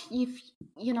think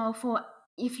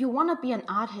if you want to be an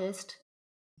artist,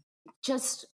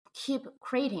 just keep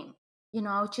creating.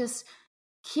 Just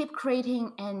keep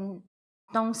creating and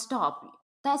don't stop.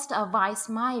 That's the advice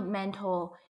my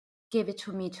mentor gave it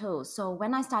to me too. So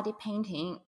when I started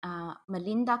painting,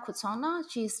 Melinda Cuzzona,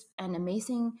 she's an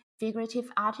amazing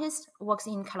figurative artist, works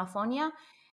in California,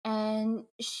 and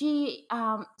she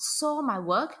saw my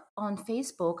work on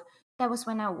Facebook. That was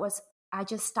when I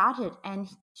just started, and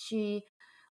she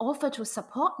offered to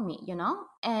support me,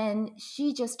 and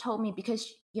she just told me, because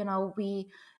we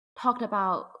talked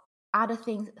about other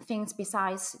things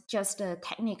besides just the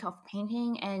technique of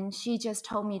painting, and she just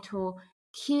told me to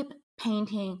keep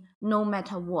painting no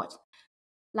matter what.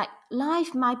 Like,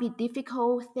 life might be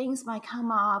difficult, things might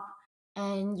come up,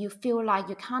 and you feel like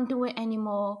you can't do it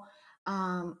anymore.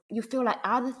 You feel like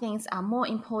other things are more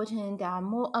important, they are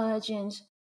more urgent,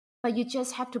 but you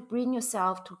just have to bring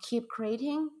yourself to keep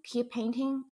creating, keep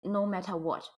painting, no matter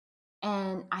what.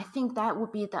 And I think that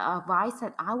would be the advice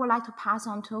that I would like to pass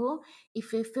on to.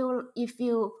 If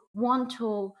you want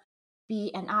to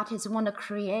be an artist, want to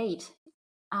create,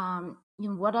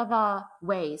 in whatever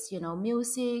ways,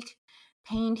 music,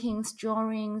 paintings,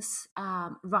 drawings,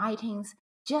 writings,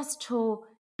 just to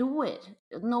do it,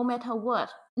 no matter what.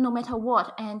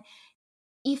 And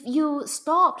if you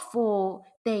stopped for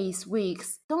days,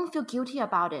 weeks, don't feel guilty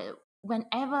about it.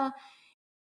 Whenever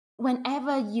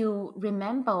you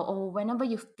remember, or whenever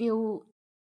you feel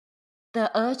the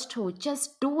urge to,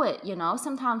 just do it.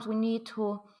 Sometimes we need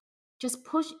to just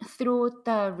push through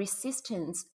the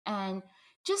resistance and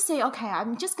just say, okay,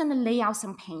 I'm just going to lay out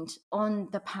some paint on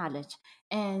the palette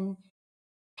and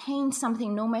paint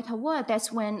something no matter what.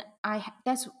 That's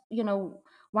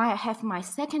why I have my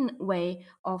second way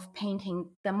of painting,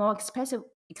 the more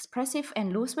expressive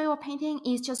and loose way of painting,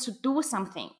 is just to do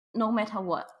something, no matter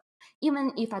what.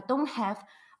 Even if I don't have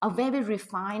a very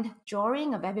refined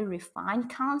drawing, a very refined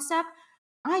concept,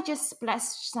 I just splash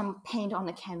some paint on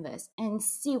the canvas and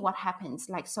see what happens.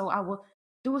 Like, so I will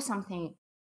do something,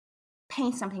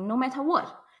 paint something, no matter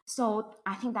what. So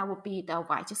I think that would be the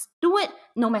advice. Just do it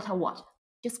no matter what.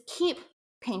 Just keep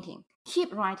painting,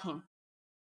 keep writing,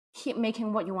 keep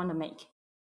making what you want to make.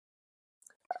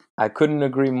 I couldn't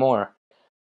agree more.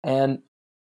 And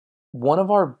one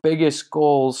of our biggest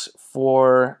goals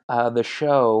for the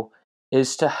show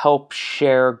is to help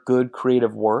share good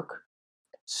creative work.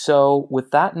 So,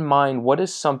 with that in mind, what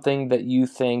is something that you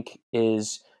think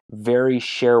is very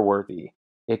share worthy?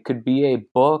 It could be a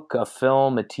book, a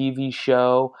film, a TV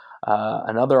show,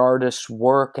 another artist's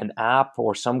work, an app,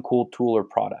 or some cool tool or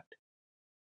product.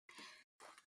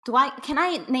 Can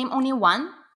I name only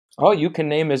one? Oh, you can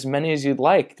name as many as you'd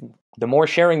like. The more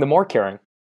sharing, the more caring.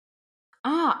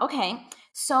 Okay.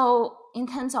 So in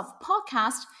terms of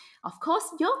podcast, of course,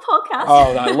 your podcast.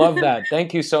 Oh, I love that.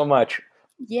 Thank you so much.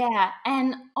 Yeah,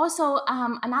 and also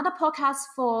another podcast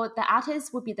for the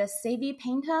artists would be the Savvy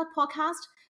Painter podcast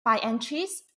by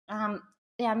Entries.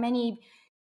 There are many,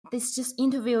 this just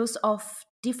interviews of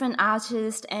different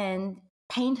artists and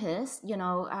painters,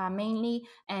 mainly,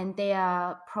 and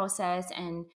their process,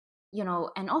 and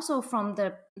and also from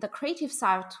the creative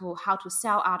side to how to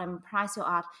sell art and price your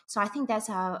art. So I think that's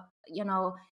a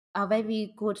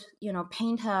very good more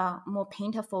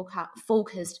painter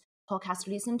focused podcast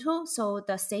to listen to. So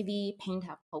the Savvy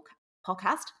Painter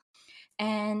podcast.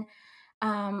 And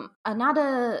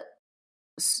another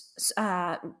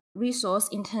resource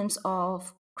in terms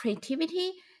of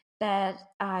creativity that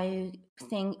I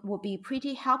think would be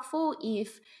pretty helpful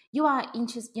if you are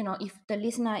interested, if the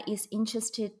listener is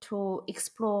interested to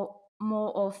explore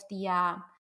more of the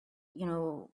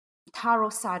tarot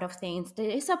side of things. There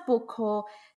is a book called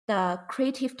The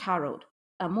Creative Tarot,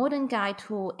 A Modern Guide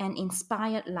to an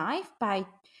Inspired Life by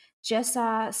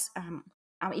Jessa,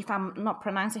 if I'm not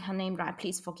pronouncing her name right,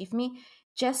 please forgive me,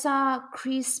 Jessa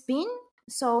Crispin.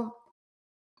 So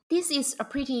this is a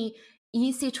pretty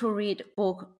easy to read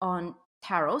book on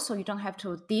tarot, so you don't have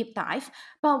to deep dive.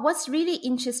 But what's really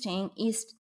interesting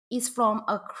is from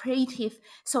a creative,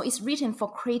 so it's written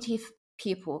for creative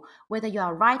people, whether you're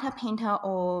a writer, painter,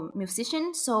 or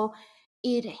musician. So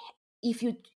it if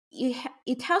you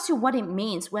it tells you what it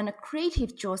means when a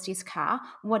creative draws this card,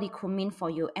 what it could mean for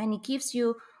you, and it gives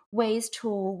you ways to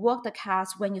work the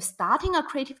cards when you're starting a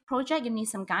creative project. You need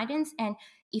some guidance, and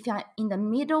if you're in the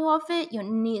middle of it, you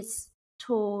need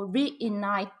to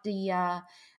reignite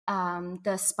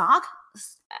the spark,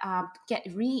 get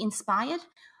re-inspired,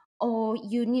 or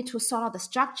you need to sort out the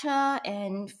structure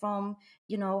and from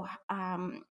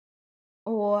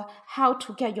or how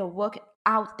to get your work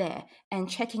out there and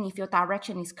checking if your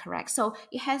direction is correct. So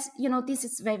it has, this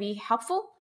is very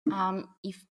helpful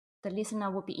if the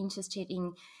listener would be interested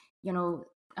in,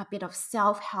 a bit of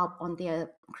self-help on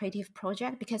their creative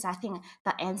project, because I think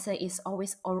the answer is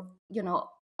always,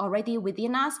 already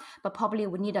within us, but probably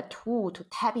we need a tool to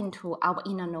tap into our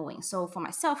inner knowing. So for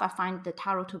myself, I find the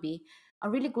tarot to be a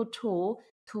really good tool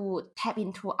to tap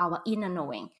into our inner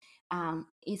knowing.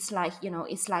 It's like,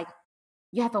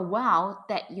 you have a well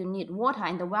that you need water,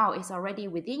 and the well is already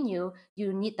within you.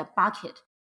 You need the bucket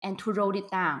and to roll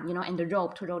it down, and the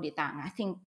rope to roll it down. I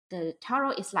think the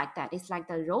tarot is like that. It's like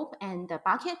the rope and the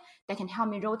bucket that can help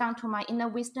me roll down to my inner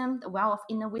wisdom, the well of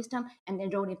inner wisdom, and then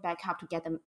roll it back up to get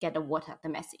the water, the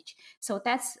message. So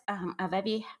that's a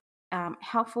very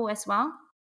helpful as well.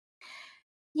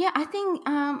 Yeah, I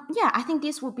think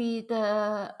this would be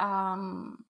the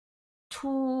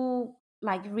two,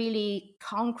 like, really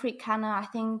concrete kind of, I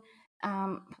think,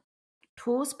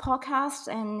 tools, podcasts,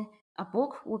 and a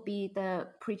book would be the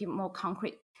pretty more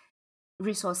concrete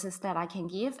resources that I can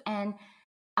give. And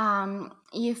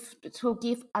if to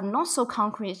give a not so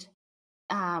concrete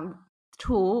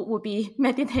tool would be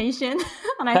meditation.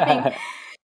 And I think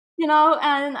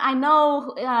and I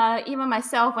know even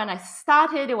myself, when I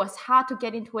started, it was hard to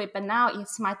get into it, but now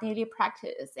it's my daily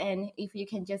practice. And if you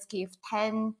can just give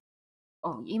 10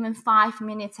 or even 5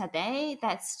 minutes a day,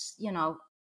 that's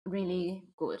really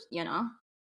good.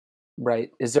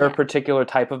 Right. Is there a Yeah. particular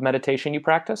type of meditation you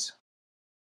practice?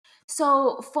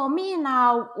 So for me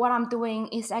now, what I'm doing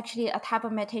is actually a type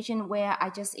of meditation where I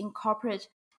just incorporate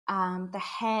the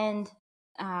hand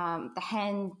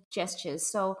gestures.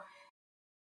 So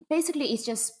basically, it's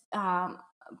just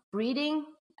breathing.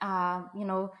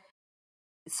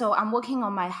 So I'm working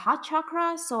on my heart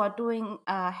chakra. So I'm doing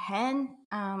hand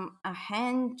a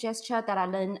hand gesture that I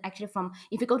learned actually from,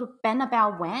 if you go to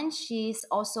Annabelle Wen, she's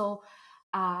also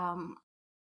an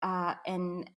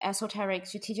esoteric.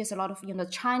 She teaches a lot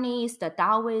of Chinese, the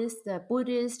Taoist, the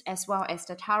Buddhist, as well as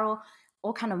the tarot,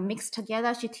 all kind of mixed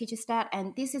together. She teaches that,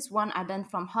 and this is one I learned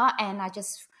from her, and I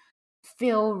just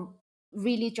feel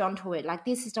really drawn to it. Like,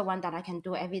 this is the one that I can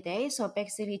do every day. So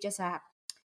basically, just a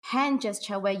hand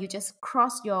gesture where you just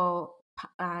cross your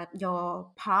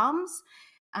palms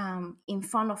in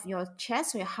front of your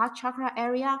chest, so your heart chakra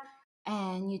area,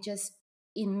 and you just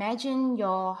imagine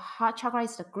your heart chakra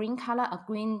is the green color, a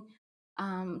green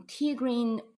tea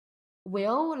green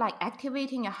wheel, like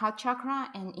activating your heart chakra,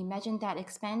 and imagine that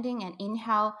expanding, and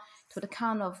inhale to the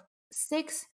count of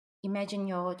 6. Imagine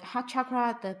your heart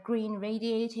chakra, the green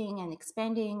radiating and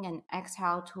expanding, and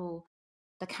exhale to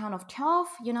the count of 12.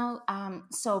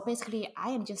 So basically I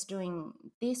am just doing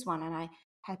this one, and I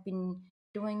have been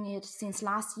doing it since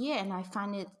last year, and I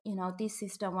find it, this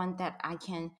is the one that I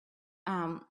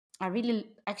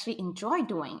really actually enjoy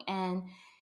doing. And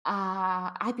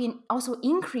I've been also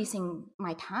increasing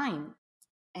my time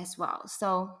as well.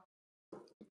 So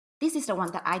this is the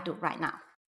one that I do right now.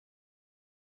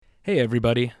 Hey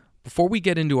everybody, before we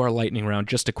get into our lightning round,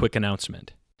 just a quick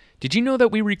announcement. Did you know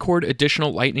that we record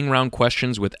additional lightning round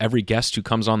questions with every guest who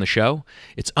comes on the show?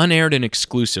 It's unaired and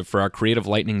exclusive for our Creative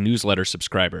Lightning newsletter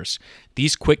subscribers.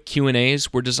 These quick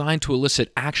Q&As were designed to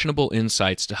elicit actionable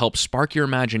insights to help spark your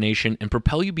imagination and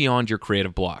propel you beyond your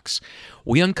creative blocks.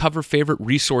 We uncover favorite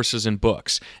resources and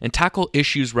books and tackle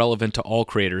issues relevant to all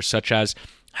creators, such as: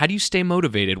 how do you stay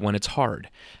motivated when it's hard?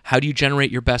 How do you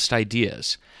generate your best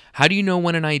ideas? How do you know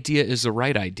when an idea is the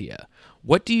right idea?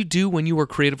 What do you do when you are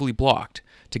creatively blocked?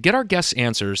 To get our guests'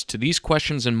 answers to these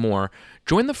questions and more,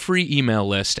 join the free email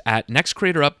list at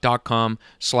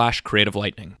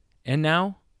nextcreatorup.com/creativelightning. And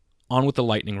now, on with the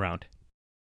lightning round.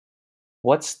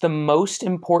 What's the most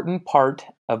important part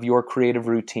of your creative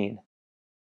routine?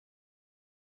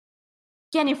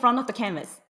 Get in front of the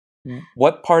canvas.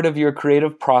 What part of your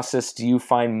creative process do you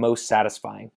find most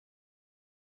satisfying?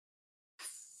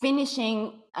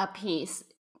 Finishing a piece.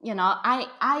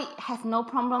 I have no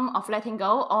problem of letting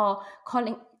go or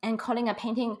calling a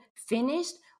painting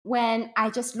finished when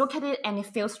I just look at it and it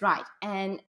feels right.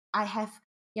 And I have,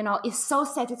 it's so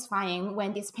satisfying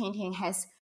when this painting has,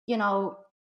 that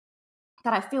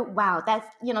I feel, wow,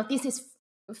 that, this is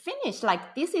finished.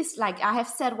 Like, this is like, I have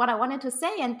said what I wanted to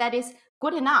say, and that is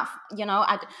good enough.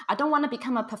 I don't want to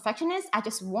become a perfectionist. I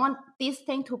just want this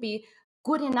thing to be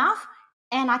good enough,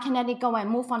 and I can let it go and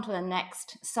move on to the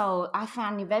next. So I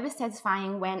find it very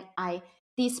satisfying when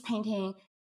this painting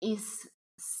is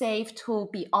safe to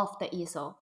be off the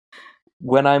easel.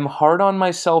 When I'm hard on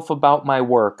myself about my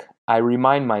work, I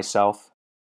remind myself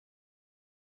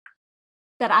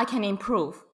that I can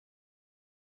improve.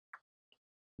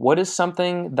 What is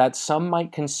something that some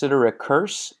might consider a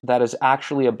curse that is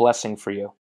actually a blessing for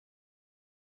you?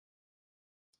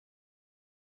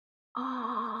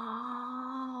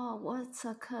 Oh, what's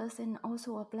a curse and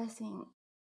also a blessing?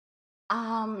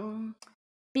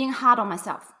 Being hard on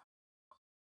myself.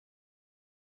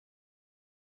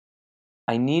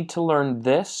 I need to learn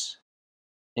this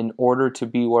in order to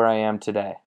be where I am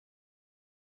today.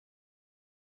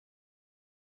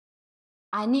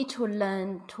 I need to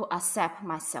learn to accept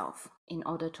myself in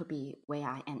order to be where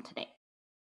I am today.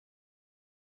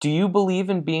 Do you believe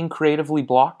in being creatively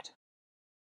blocked?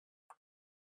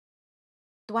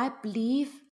 Do I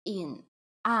believe in?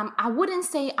 I wouldn't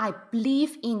say I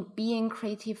believe in being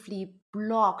creatively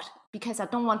blocked, because I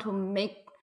don't want to make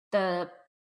the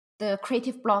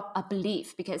creative block a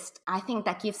belief, because I think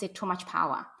that gives it too much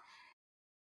power.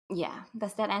 Yeah,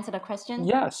 does that answer the question?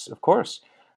 Yes, of course.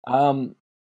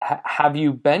 Have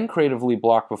you been creatively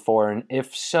blocked before? And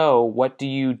if so, what do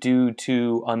you do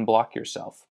to unblock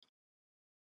yourself?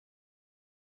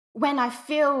 When I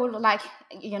feel like,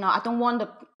 I don't want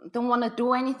to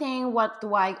do anything, what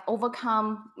do I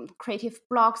overcome creative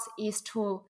blocks is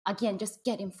to, again, just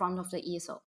get in front of the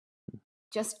easel.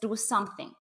 Just do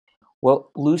something.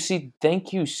 Well, Lucy,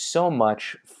 thank you so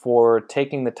much for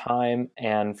taking the time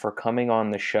and for coming on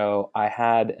the show. I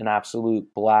had an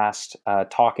absolute blast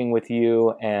talking with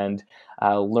you and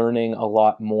learning a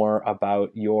lot more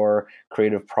about your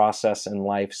creative process in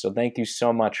life. So thank you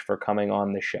so much for coming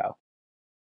on the show.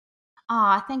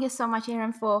 Thank you so much,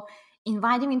 Aaron, for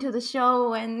inviting me to the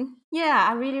show. And yeah,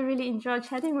 I really, really enjoyed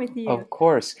chatting with you. Of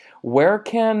course. Where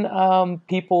can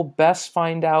people best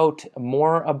find out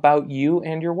more about you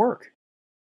and your work?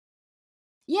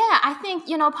 Yeah, I think,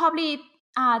 probably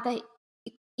the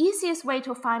easiest way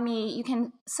to find me, you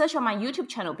can search on my YouTube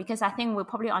channel, because I think we're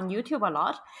probably on YouTube a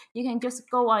lot. You can just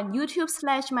go on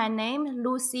YouTube/my name,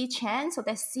 Lucy Chen. So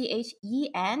that's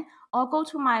CHEN, or go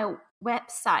to my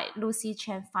website,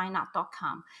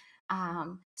 lucychenfineart.com.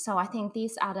 So I think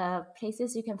these are the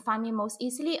places you can find me most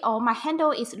easily. Or my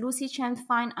handle is Lucy Chen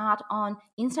Fine Art on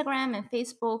Instagram and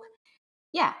Facebook.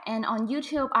 Yeah, and on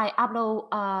YouTube, I upload,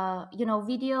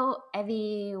 video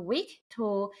every week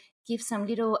to give some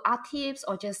little art tips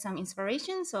or just some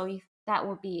inspiration. So if that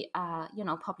would be,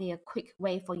 probably a quick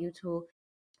way for you to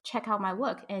check out my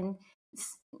work and,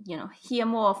 hear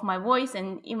more of my voice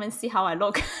and even see how I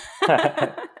look.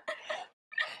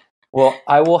 Well,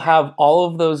 I will have all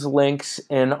of those links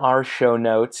in our show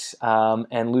notes.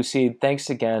 And Lucy, thanks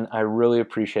again. I really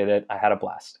appreciate it. I had a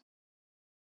blast.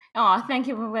 Oh, thank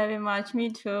you very much. Me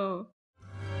too.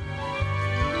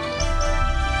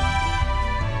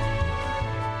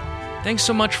 Thanks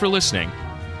so much for listening.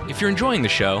 If you're enjoying the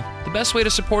show, the best way to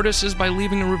support us is by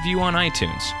leaving a review on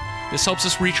iTunes. This helps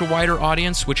us reach a wider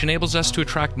audience, which enables us to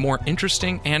attract more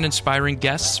interesting and inspiring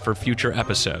guests for future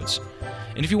episodes.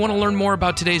 And if you want to learn more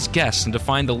about today's guests and to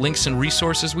find the links and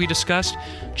resources we discussed,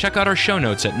 check out our show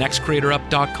notes at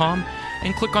nextcreatorup.com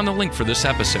and click on the link for this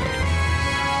episode.